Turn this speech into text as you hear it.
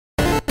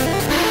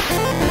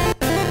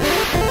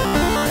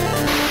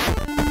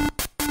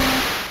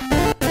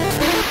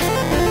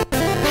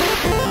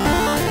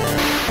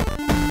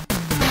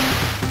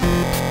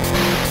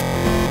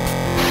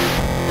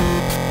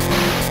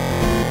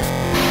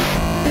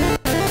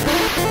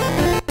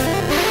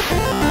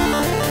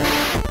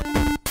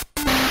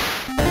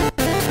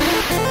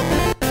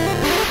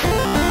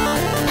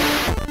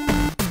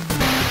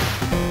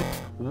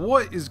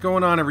What is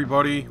going on,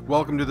 everybody?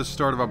 Welcome to the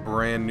start of a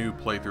brand new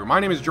playthrough. My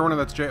name is Jordan,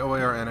 that's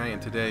J-O-A-R-N-A,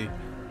 and today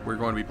we're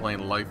going to be playing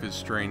Life is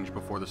Strange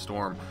Before the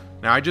Storm.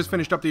 Now, I just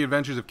finished up the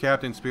Adventures of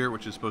Captain Spirit,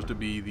 which is supposed to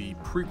be the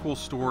prequel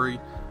story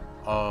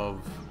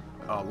of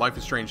Life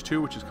is Strange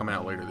 2, which is coming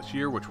out later this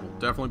year, which we'll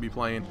definitely be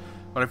playing.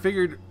 But I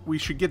figured we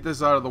should get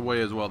this out of the way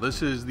as well.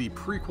 This is the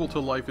prequel to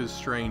Life is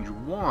Strange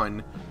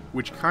 1,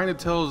 which kind of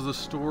tells the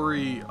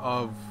story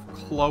of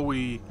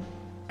Chloe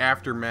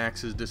after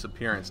Max's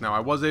disappearance. Now, I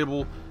was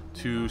able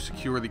to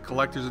secure the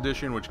collector's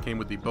edition, which came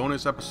with the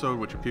bonus episode,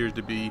 which appears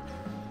to be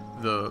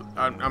the...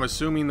 I'm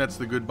assuming that's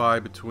the goodbye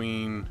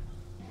between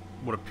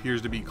what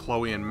appears to be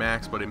Chloe and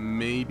Max, but it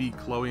may be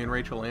Chloe and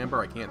Rachel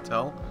Amber. I can't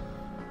tell.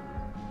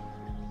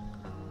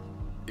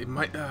 It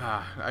might...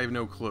 I have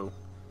no clue.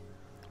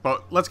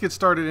 But let's get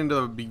started into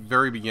the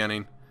very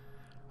beginning.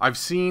 I've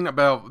seen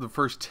about the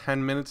first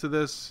 10 minutes of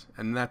this,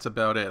 and that's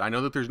about it. I know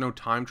that there's no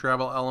time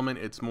travel element.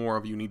 It's more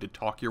of you need to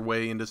talk your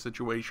way into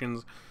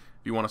situations.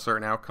 If you want a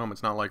certain outcome,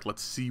 it's not like,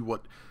 let's see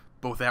what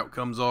both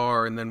outcomes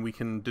are, and then we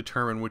can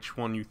determine which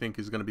one you think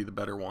is going to be the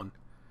better one.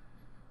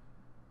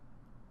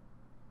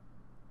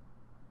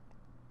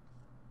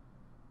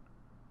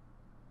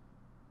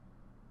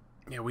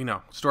 Yeah, we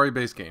know.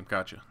 Story-based game.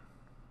 Gotcha.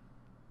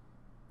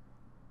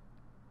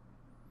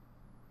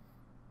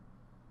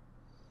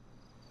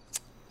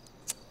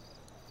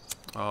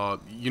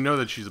 You know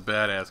that she's a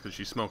badass because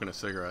she's smoking a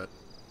cigarette.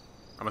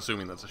 I'm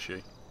assuming that's a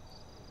she.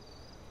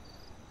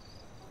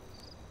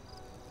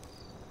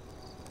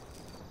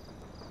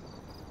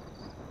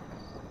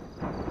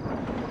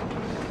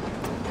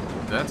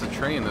 That's a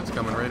train that's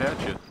coming right at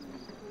you.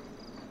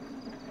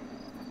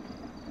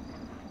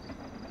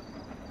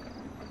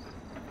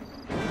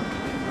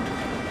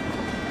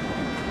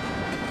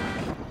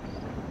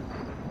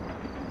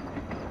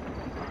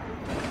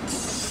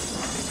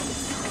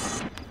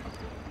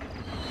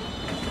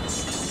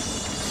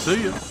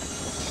 See ya.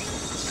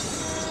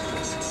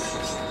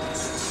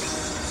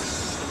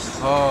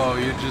 Oh,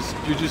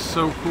 you're just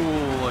so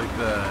cool like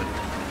that.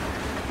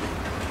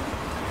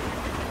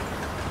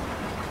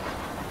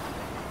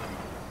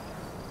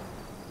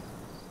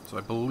 So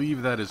I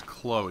believe that is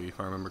Chloe, if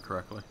I remember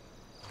correctly.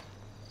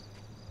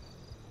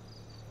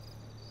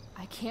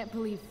 I can't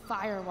believe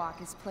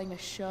Firewalk is playing a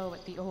show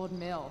at the old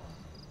mill.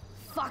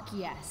 Fuck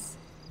yes.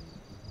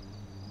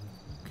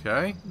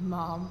 Okay.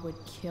 Mom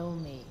would kill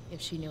me if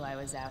she knew I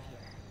was out here.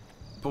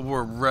 But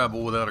we're a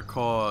rebel without a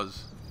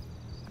cause.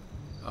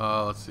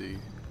 Let's see.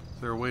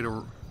 Is there a way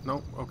to...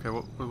 Nope. Okay,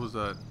 what was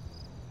that?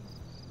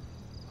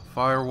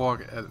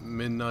 Firewalk at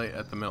midnight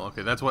at the mill.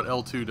 Okay, that's what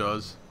L2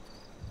 does.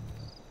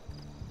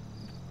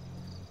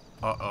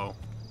 Uh-oh.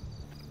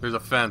 There's a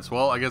fence.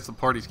 Well, I guess the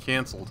party's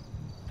canceled.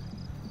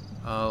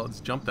 Let's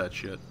jump that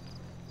shit.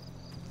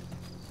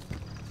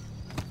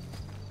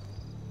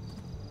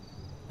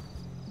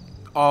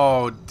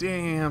 Oh,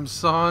 damn,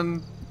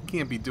 son.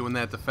 Can't be doing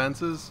that to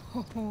fences.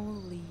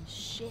 Holy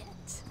shit.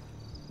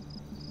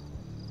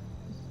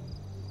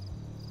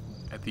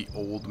 At the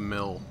old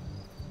mill.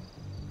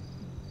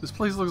 This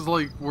place looks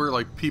like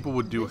where people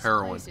would do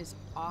heroin. This place is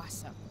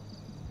awesome.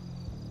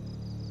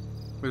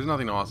 There's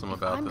nothing awesome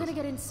about this. I'm gonna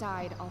get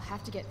inside. I'll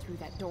have to get through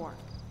that door.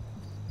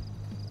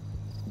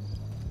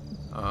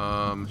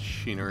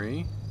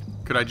 Machinery.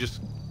 Could I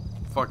just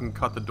fucking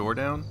cut the door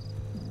down?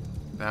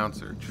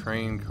 Bouncer,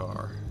 train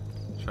car.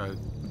 Should I...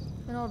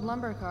 An old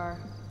lumber car.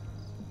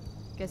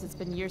 Guess it's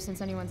been years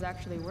since anyone's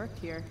actually worked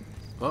here.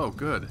 Oh,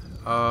 good.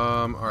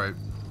 Alright.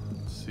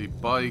 Let's see,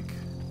 bike.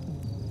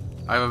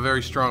 I have a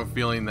very strong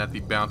feeling that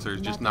the bouncer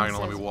is just not gonna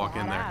let me walk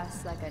in there.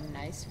 Like a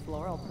nice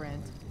floral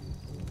print.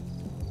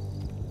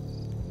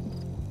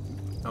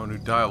 Oh, new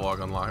dialogue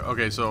unlocked.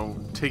 Okay, so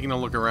taking a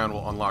look around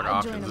will unlock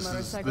options.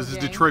 This is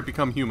Detroit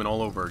Become Human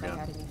all over again.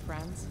 Had any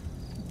friends?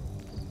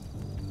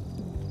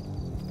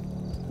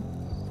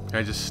 Can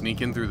I just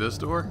sneak in through this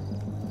door?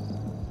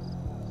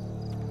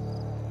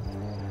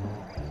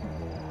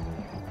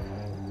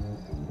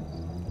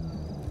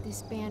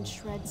 This band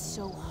shreds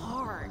so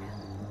hard.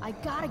 I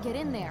gotta get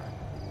in there.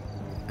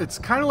 It's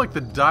kind of like the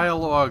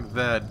dialogue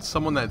that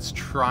someone that's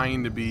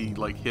trying to be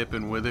like hip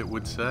and with it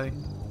would say.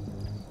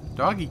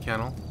 Doggy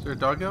kennel. Is there a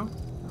doggo?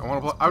 I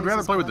want to play. I'd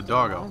rather play with the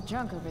doggo. A lot of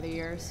junk over the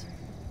years.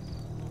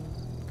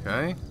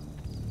 Okay.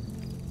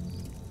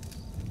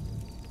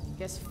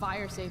 Guess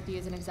fire safety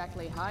isn't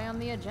exactly high on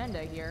the agenda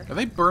here. Are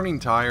they burning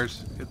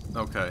tires?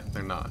 Okay,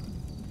 they're not.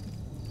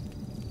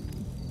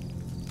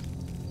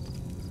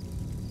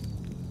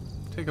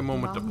 Take a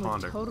moment to Mom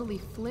ponder. would totally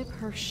flip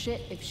her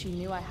shit if she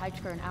knew I hiked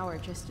for an hour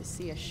just to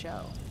see a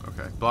show.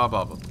 Okay. Blah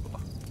blah blah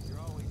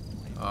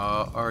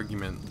blah.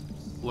 Argument.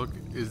 Look,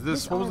 is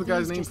this what was the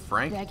guy's name? Just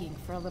Frank? Begging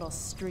for a little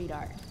street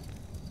art.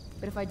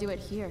 But if I do it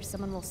here,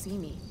 someone will see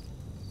me.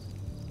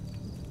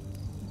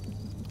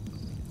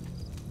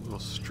 Little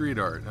street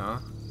art, huh?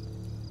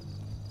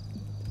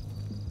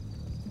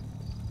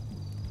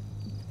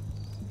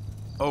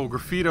 Oh,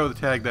 graffito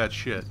tag that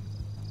shit.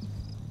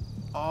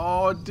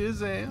 Oh,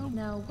 Dizam.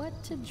 Now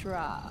what to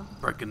draw?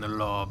 Breaking the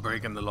law,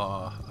 breaking the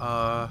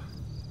law.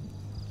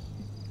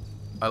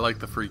 I like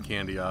the free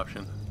candy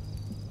option.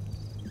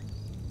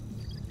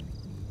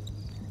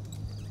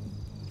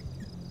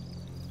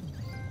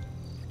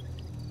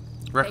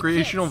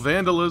 Recreational kids.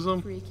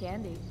 vandalism. Free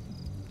candy.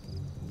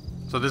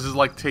 So this is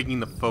like taking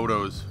the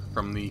photos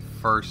from the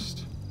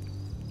first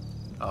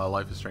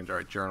Life is Strange.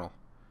 Alright, journal.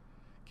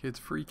 Kids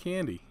free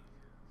candy.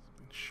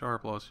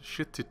 Sharp laws.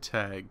 Shit to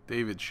tag.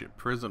 David shit.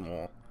 Prison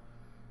wall.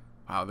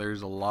 Wow,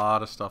 there's a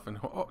lot of stuff in...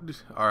 Oh,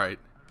 alright.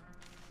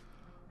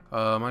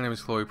 My name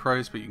is Chloe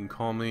Price, but you can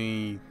call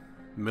me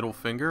Middle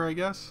Finger, I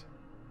guess?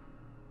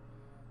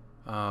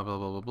 Blah, blah,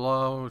 blah,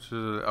 blah.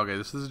 Okay,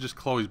 this is just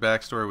Chloe's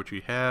backstory, which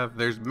we have.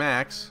 There's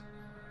Max.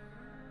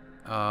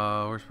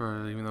 Where's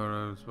even though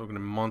I haven't spoken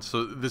in months.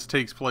 So this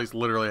takes place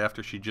literally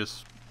after she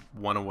just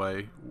went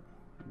away.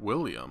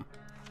 William.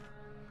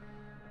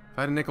 If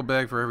I had a nickel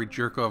bag for every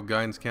jerk-off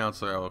guidance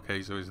counselor... Oh,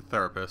 okay, so he's a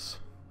therapist.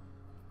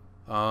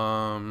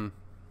 And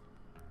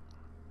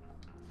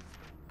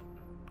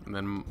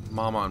then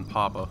Mama and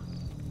Papa.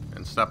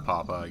 And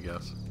Step-Papa, I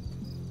guess.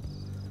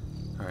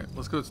 Alright,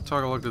 let's go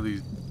talk a look to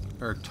these...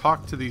 Or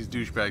talk to these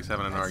douchebags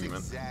having an argument.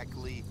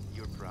 Exactly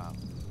your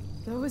problem.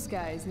 Those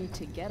guys need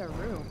to get a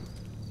room.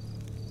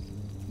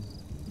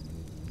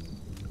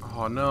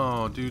 Oh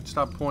no, dude,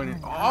 stop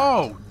pointing.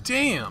 Oh,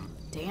 damn!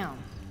 Damn.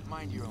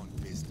 Mind your own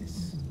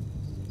business.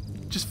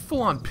 Just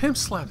full on pimp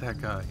slap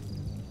that guy.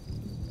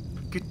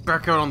 Get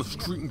back out on the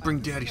street and bring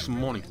daddy some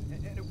money.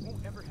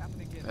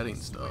 That ain't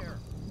stuff.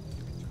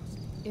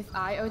 If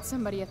I owed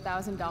somebody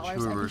 $1,000, I'd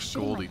be Sure, shitting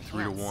my Goldie,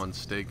 3 to pants. 1,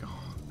 stake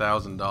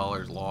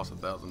 $1,000, loss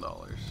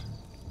 $1,000.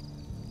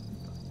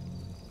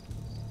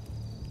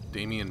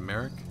 Damien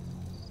Merrick?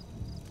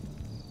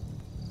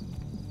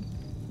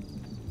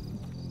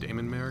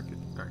 Damon Merrick?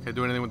 Alright, can I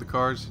do anything with the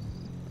cars?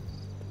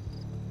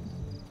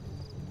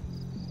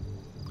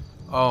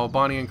 Oh,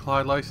 Bonnie and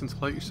Clyde license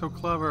plate, you're so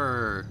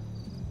clever.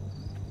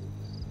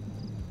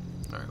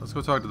 Alright, let's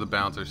go talk to the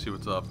bouncer, see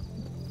what's up.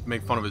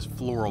 Make fun of his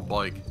floral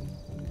bike.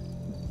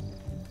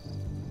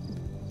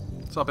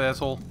 What's up,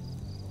 asshole?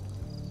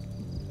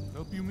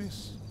 Help you,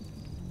 miss?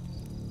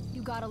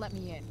 You gotta let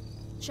me in.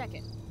 Check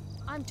it.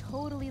 I'm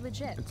totally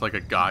legit. It's like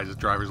a guy's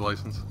driver's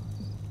license.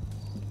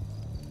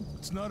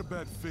 It's not a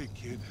bad fake,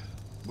 kid,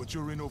 but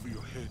you're in over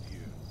your head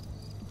here.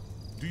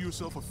 Do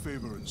yourself a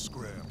favor and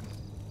scram.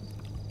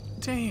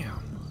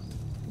 Damn.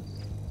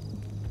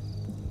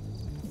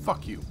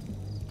 Fuck you.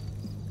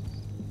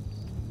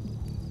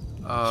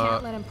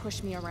 Can't let him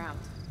push me around.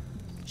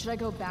 Should I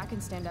go back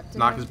and stand up to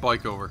Knock him? his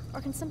bike over.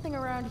 Or can something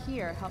around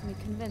here help me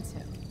convince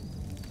him?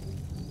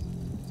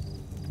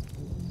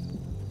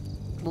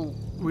 Well,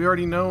 we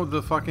already know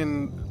the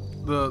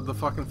fucking the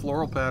fucking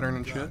floral pattern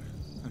and shit.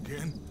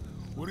 Again?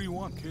 What do you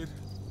want, kid?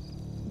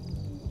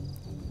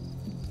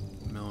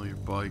 Mill your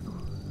bike.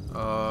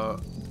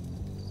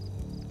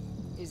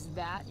 Is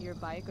that your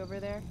bike over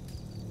there?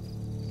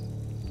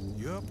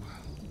 Yup.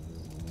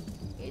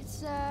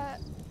 It's,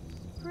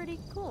 pretty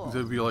cool.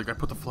 It'd be like, I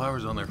put the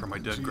flowers on there for my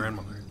dead Gee.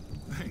 grandmother.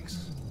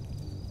 Thanks.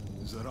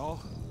 Is that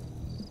all?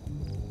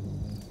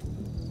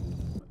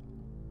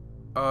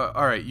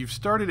 Alright, you've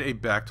started a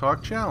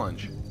backtalk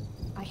challenge.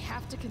 I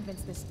have to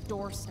convince this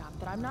doorstop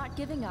that I'm not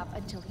giving up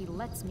until he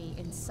lets me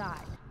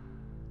inside.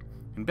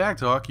 In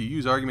backtalk, you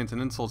use arguments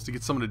and insults to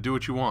get someone to do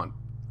what you want.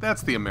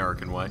 That's the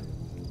American way.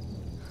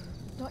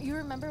 Don't you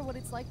remember what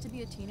it's like to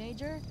be a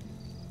teenager?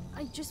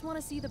 I just want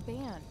to see the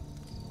band.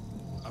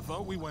 I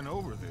thought we went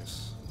over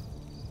this.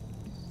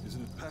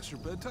 Isn't it past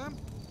your bedtime?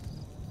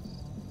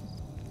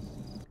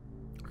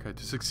 Okay,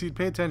 to succeed,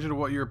 pay attention to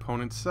what your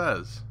opponent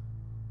says.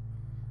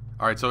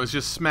 Alright, so it's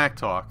just smack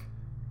talk.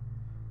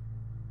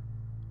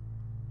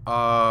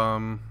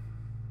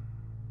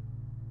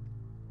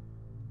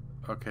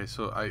 Okay,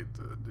 so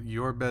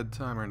your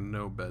bedtime or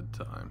no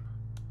bedtime?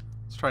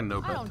 Let's try no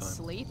bedtime. I don't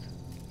sleep.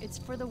 It's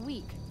for the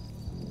weak.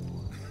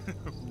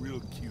 Real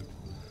cute.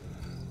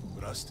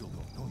 But I still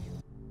don't know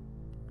you.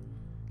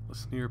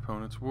 Listen to your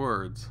opponent's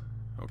words.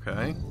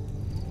 Okay.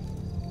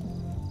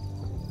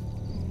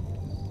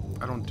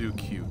 I don't do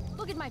cute.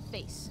 Look at my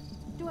face.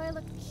 Do I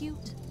look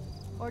cute?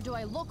 Or do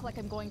I look like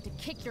I'm going to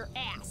kick your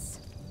ass?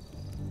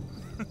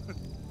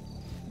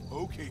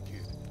 Okay,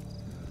 kid.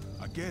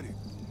 I get it.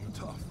 You're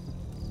tough.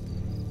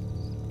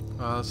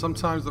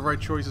 Sometimes the right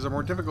choices are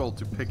more difficult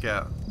to pick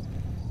out.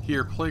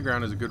 Here,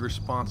 playground is a good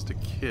response to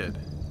kid.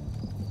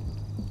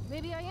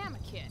 Maybe I am a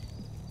kid.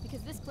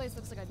 Because this place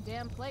looks like a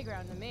damn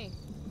playground to me.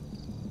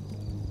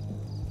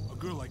 A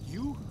girl like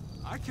you?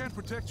 I can't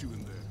protect you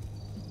in there.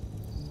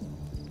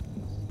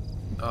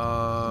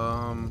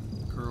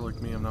 Girl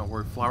like me, I'm not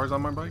worried. Flowers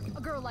on my bike?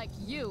 A girl like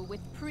you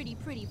with pretty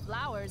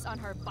flowers on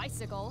her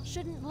bicycle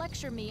shouldn't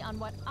lecture me on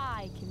what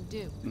I can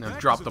do. Now That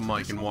drop is a the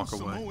mic and traditional walk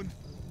away. Samoan-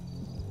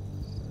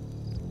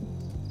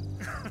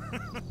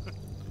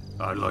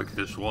 I like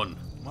this one.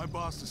 My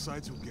boss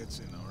decides who gets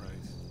in,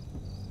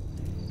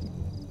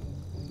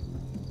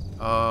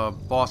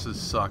 alright? Bosses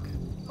suck.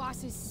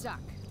 Bosses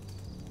suck.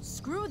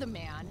 Screw the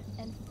man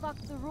and fuck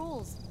the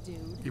rules,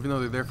 dude. Even though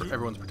they're there for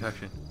everyone's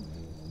protection.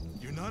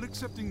 You're not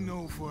accepting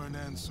no for an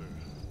answer,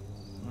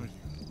 are you?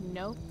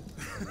 Nope.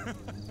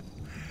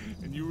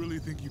 And you really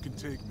think you can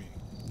take me?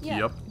 Yeah.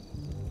 Yep.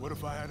 What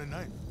if I had a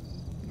knife?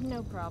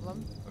 No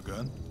problem. A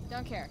gun?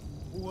 Don't care.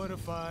 What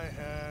if I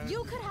had...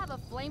 You could have a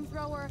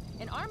flamethrower,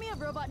 an army of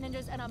robot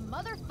ninjas, and a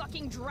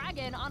motherfucking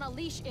dragon on a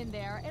leash in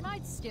there, and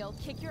I'd still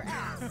kick your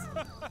ass.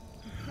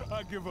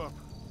 I give up.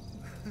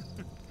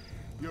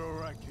 You're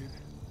alright, kid.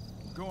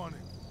 Go on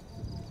in.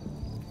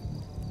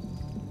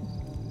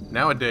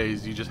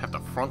 Nowadays, you just have to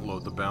front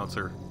load the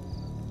bouncer.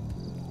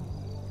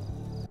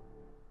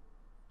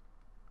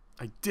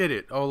 I did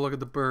it! Oh, look at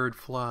the bird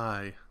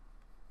fly.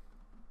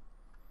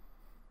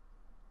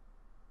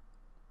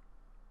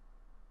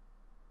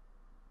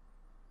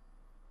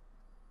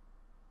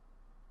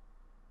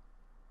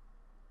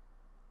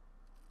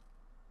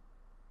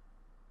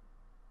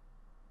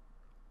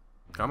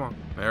 Come on.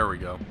 There we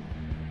go.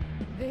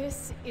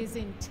 This is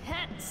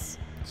intense.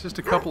 It's just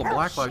a couple of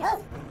black lights.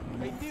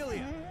 Hey,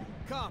 Delia,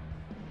 come.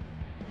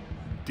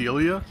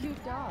 Delia?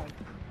 Cute dog.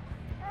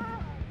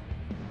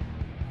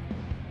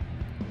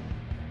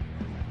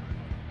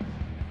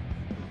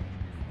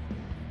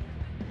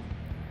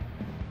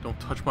 Don't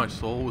touch my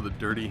soul with a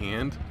dirty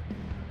hand.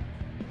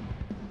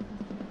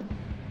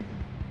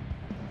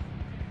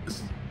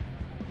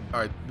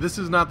 Alright, this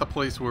is not the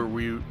place where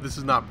this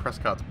is not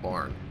Prescott's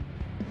barn.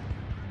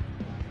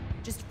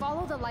 Just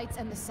follow the lights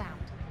and the sound.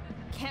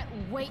 Can't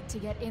wait to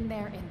get in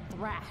there and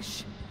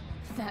thrash.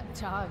 That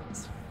dog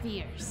is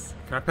fierce.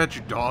 Can I pet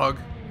your dog?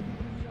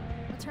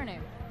 What's her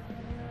name?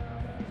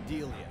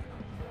 Delia.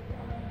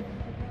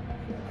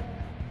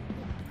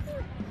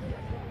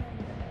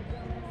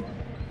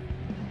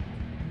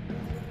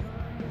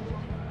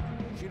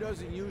 She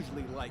doesn't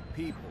usually like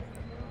people.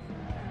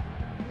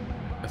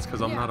 That's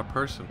because I'm Yeah. not a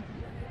person.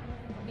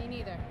 Me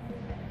neither.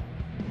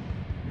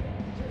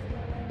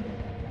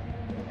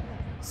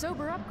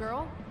 Sober up,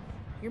 girl.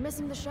 You're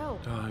missing the show.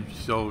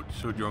 You're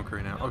so drunk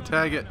right now. Oh,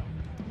 tag it.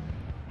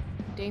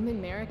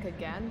 Damon Merrick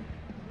again?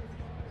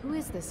 Who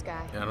is this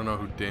guy? Yeah, I don't know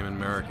who Damon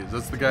Merrick is.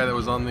 That's the guy that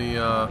was on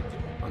the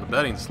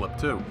betting slip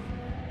too.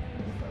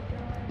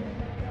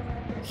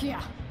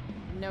 Yeah,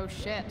 no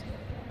shit.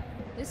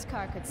 This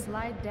car could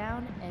slide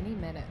down any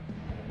minute.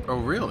 Oh,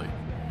 really?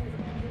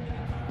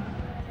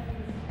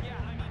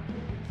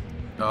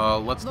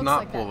 Let's Looks not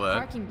like pull that that.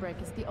 parking brake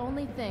is the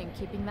only thing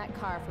keeping that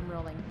car from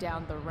rolling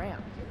down the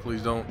ramp.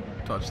 Please don't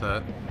touch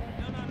that.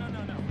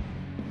 No.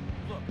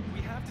 Look,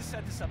 we have to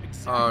set this up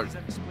exactly as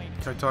I've explained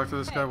to Can I you. talk to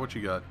this guy? What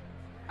you got?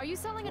 Are you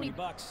selling 20 any...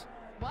 bucks.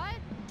 What?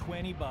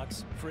 20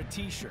 bucks for a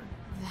t-shirt.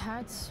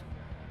 That's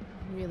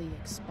really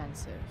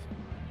expensive.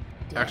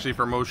 Actually,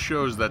 for most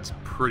shows, that's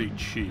pretty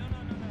cheap.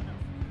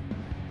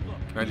 Look,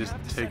 Can I we just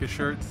have to take set a this up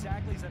shirt?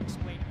 Exactly as I've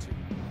explained it to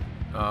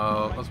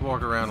you. Let's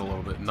walk around a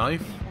little bit.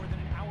 Knife? More than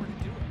an hour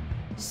to do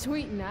it.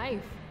 Sweet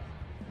knife.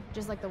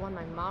 Just like the one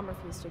my mom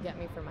refused to get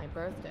me for my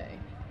birthday.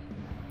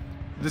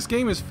 This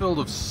game is filled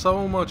with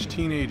so much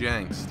teenage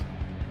angst.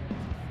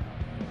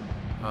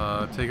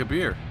 Take a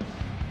beer.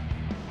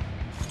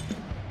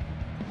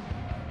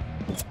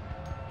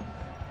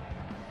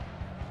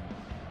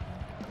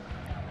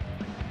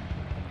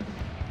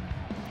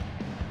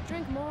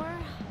 Drink more,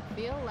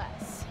 feel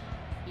less.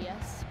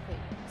 Yes,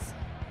 please.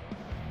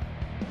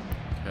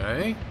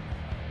 Okay.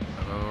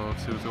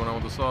 Let's see what's going on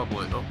with the saw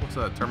blade. Oh, what's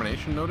that?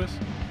 Termination notice?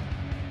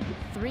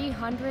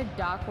 300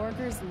 dock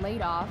workers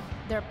laid off,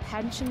 their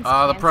pensions The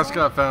canceled.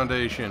 Prescott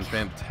Foundation.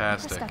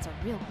 Fantastic. Prescott's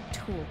a real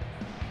tool.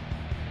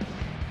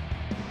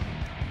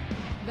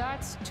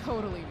 That's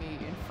totally me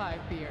in 5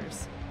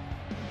 beers.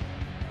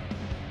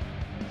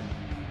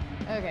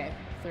 Okay,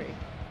 3.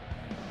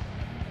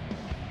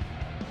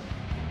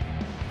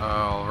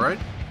 Alright.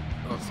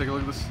 Let's take a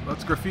look at this.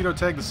 Let's graffito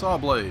tag the saw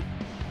blade.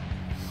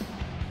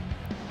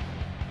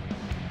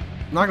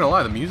 Not gonna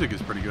lie, the music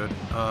is pretty good.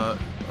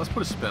 Let's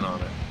put a spin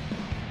on it.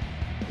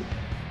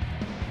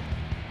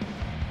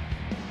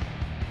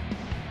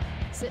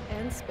 Sit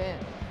and spin.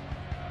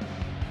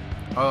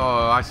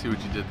 Oh, I see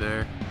what you did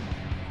there.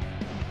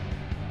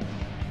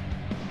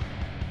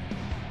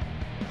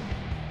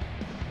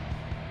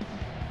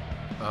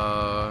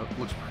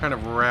 Looks kind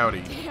of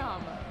rowdy.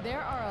 Damn,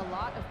 there are a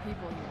lot of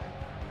people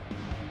here.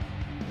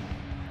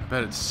 I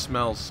bet it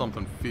smells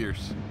something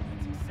fierce.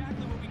 That's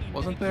exactly what we need.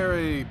 Wasn't there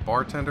a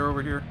bartender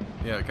over here?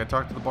 Yeah, can I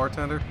talk to the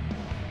bartender?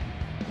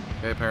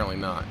 Okay, apparently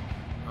not.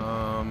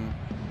 I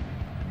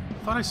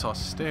thought I saw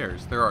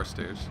stairs. There are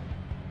stairs.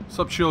 What's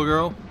up, chill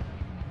girl?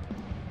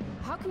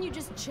 How can you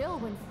just chill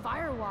when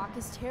Firewalk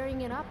is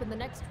tearing it up in the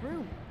next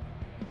room?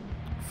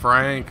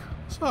 Frank.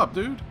 What's up,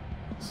 dude?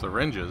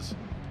 Syringes.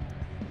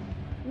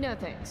 No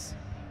thanks.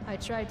 I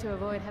try to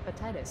avoid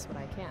hepatitis when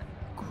I can.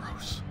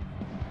 Gross.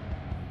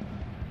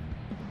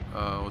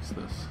 What's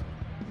this?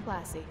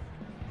 Classy.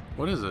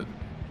 What is it?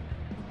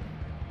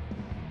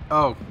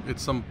 Oh,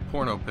 it's some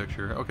porno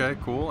picture. Okay,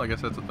 cool. I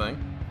guess that's a thing.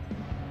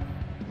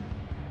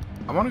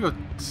 I want to go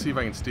see if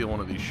I can steal one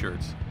of these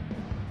shirts.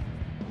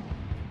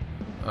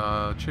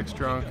 Chick's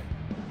drunk.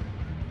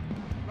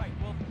 Right,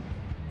 well,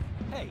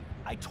 hey,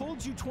 I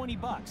told you 20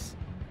 bucks.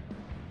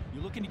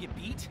 You looking to get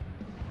beat?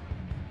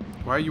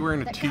 Why are you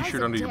wearing a That guy's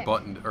t-shirt a under your dick.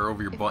 button or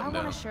over your If button I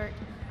want down? a shirt,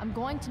 I'm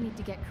going to need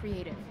to get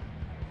creative.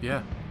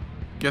 Yeah.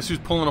 Guess who's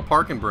pulling a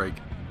parking brake?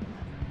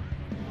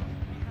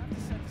 We have to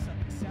set this up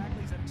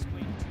exactly as I've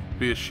explained it to you.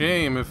 Be a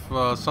shame if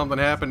something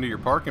happened to your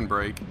parking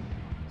brake.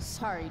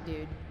 Sorry,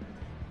 dude.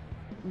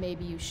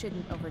 Maybe you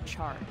shouldn't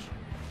overcharge.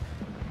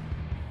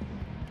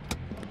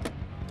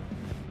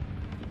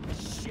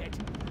 Shit!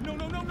 No,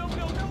 no, no, no,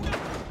 no, no, no!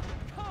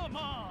 Come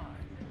on!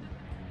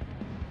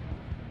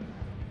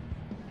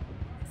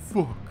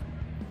 Fuck.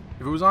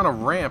 If it was on a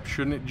ramp,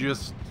 shouldn't it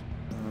just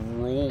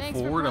roll Thanks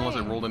for forward unless it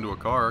playing, rolled into a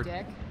car?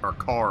 dick. Or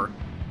car.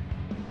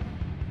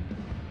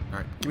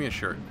 Alright, give me a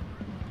shirt.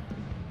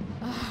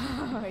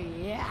 Oh,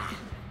 yeah.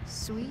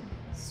 Sweet,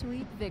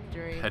 sweet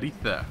victory. Petty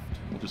theft.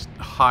 We'll just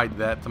hide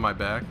that to my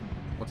back.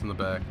 What's in the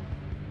back?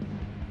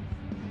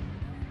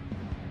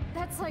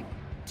 That's like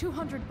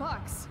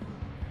 $200.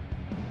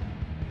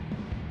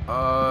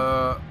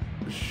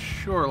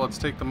 Sure, let's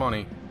take the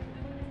money.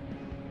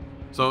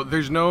 So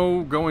there's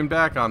no going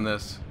back on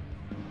this.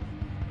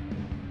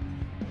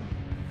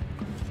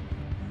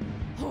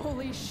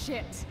 Holy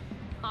shit.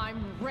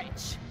 I'm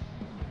rich.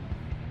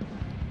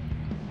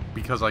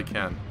 Because I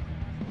can.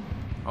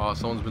 Oh,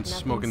 someone's been Nothing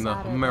smoking the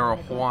sadder than a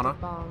marijuana.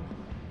 neglected bong.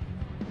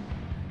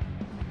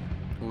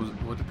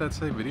 What did that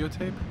say?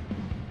 Videotape?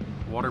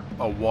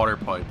 A water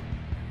pipe.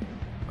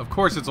 Of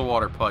course it's a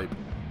water pipe.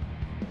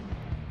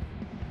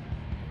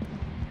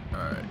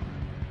 Alright.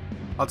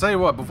 I'll tell you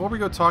what, before we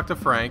go talk to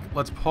Frank,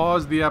 let's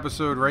pause the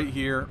episode right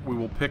here. We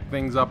will pick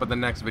things up at the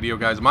next video,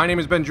 guys. My name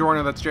is Ben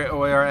Jorna, that's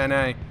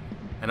Jorna,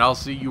 and I'll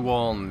see you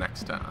all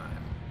next time.